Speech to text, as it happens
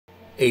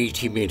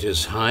80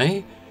 meters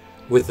high,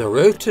 with a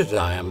rotor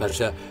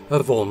diameter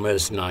of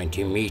almost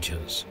 90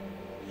 meters,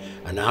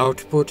 an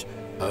output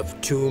of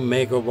 2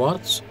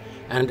 megawatts,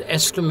 and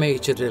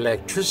estimated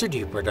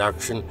electricity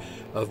production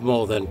of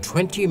more than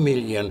 20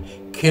 million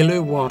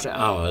kilowatt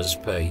hours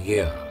per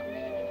year.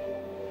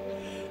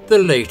 The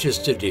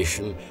latest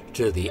addition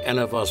to the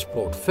Enovos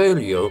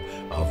portfolio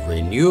of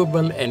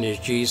renewable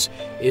energies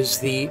is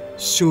the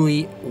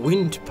Souilly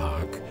wind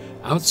park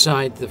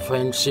outside the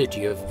French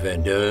city of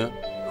Verdun,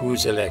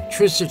 whose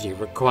electricity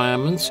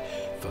requirements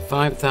for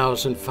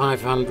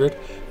 5,500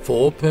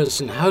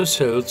 four-person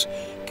households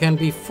can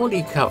be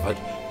fully covered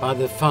by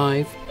the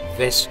 5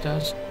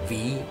 Vestas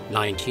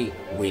V90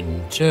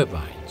 wind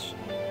turbines.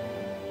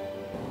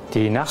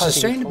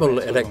 Sustainable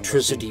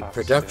electricity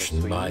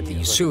production by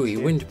the Souilly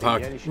wind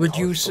park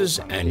reduces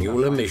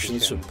annual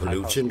emissions of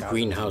pollutant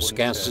greenhouse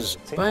gases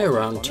by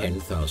around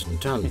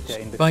 10,000 tons.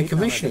 By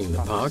commissioning the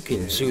park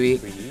in Souilly,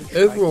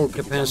 overall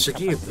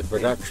capacity of the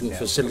production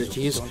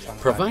facilities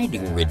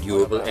providing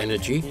renewable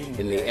energy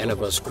in the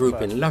Enovos Group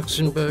in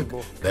Luxembourg,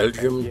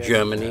 Belgium,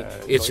 Germany,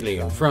 Italy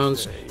and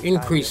France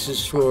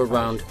increases to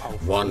around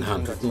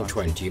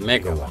 120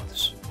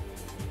 megawatts.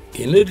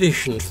 In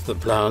addition to the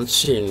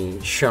plants in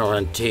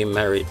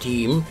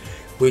Charente-Maritime,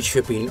 which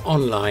have been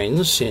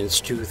online since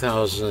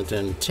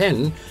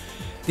 2010,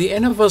 the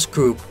Enovos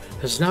Group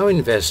has now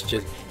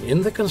invested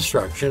in the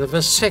construction of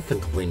a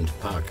second wind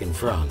park in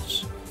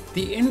France.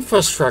 The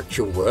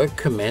infrastructure work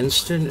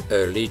commenced in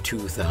early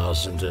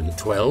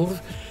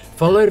 2012,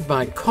 followed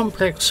by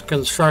complex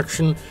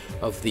construction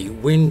of the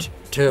wind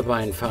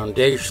turbine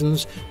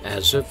foundations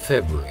as of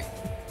February.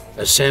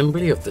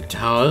 Assembly of the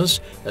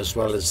towers, as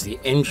well as the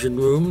engine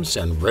rooms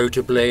and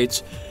rotor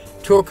blades,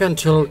 took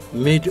until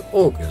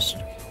mid-August.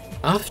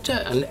 After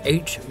an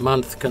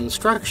 8-month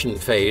construction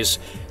phase,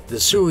 the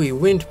Souilly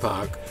wind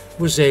park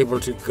was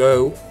able to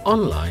go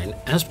online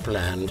as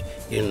planned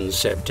in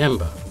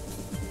September.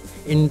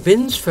 In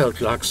Binsfeld,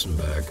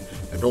 Luxembourg,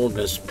 and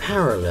almost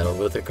parallel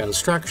with the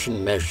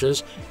construction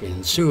measures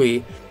in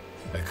Souilly,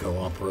 a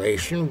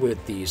cooperation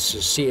with the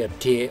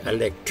Société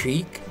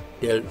Électrique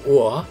del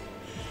Or,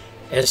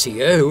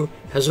 SEO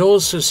has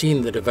also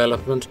seen the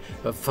development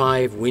of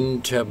 5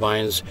 wind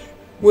turbines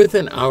with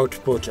an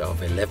output of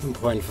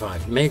 11.5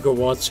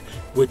 megawatts,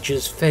 which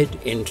is fed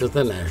into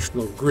the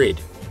national grid.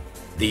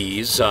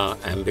 These are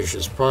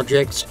ambitious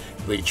projects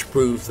which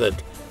prove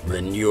that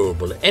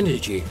renewable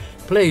energy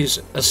plays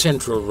a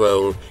central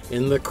role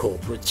in the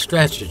corporate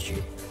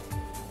strategy.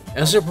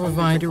 As a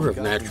provider of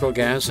natural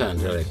gas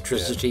and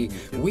electricity,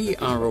 we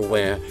are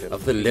aware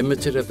of the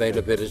limited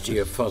availability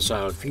of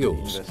fossil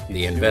fuels.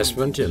 The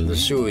investment in the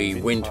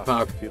Souilly wind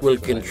park will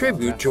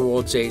contribute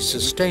towards a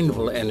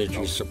sustainable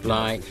energy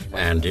supply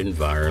and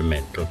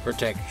environmental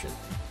protection.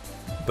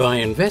 By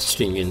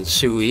investing in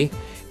Souilly,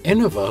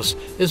 Enovos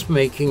is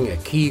making a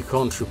key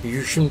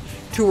contribution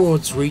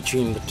towards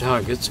reaching the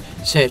targets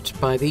set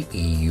by the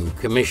EU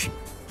Commission.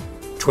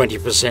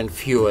 20%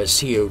 fewer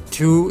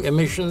CO2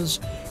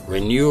 emissions,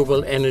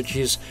 renewable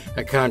energies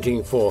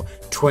accounting for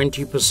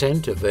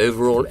 20% of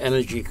overall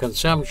energy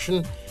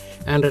consumption,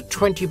 and a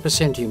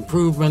 20%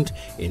 improvement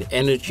in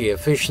energy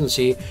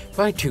efficiency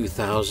by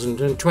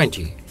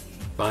 2020.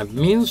 By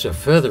means of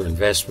further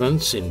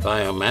investments in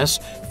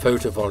biomass,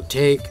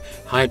 photovoltaic,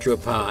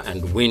 hydropower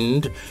and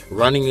wind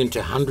running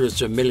into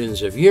hundreds of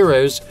millions of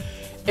euros,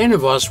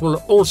 Enovos will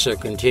also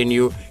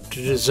continue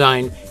to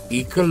design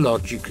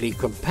ecologically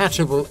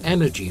compatible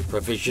energy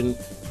provision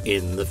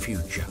in the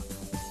future.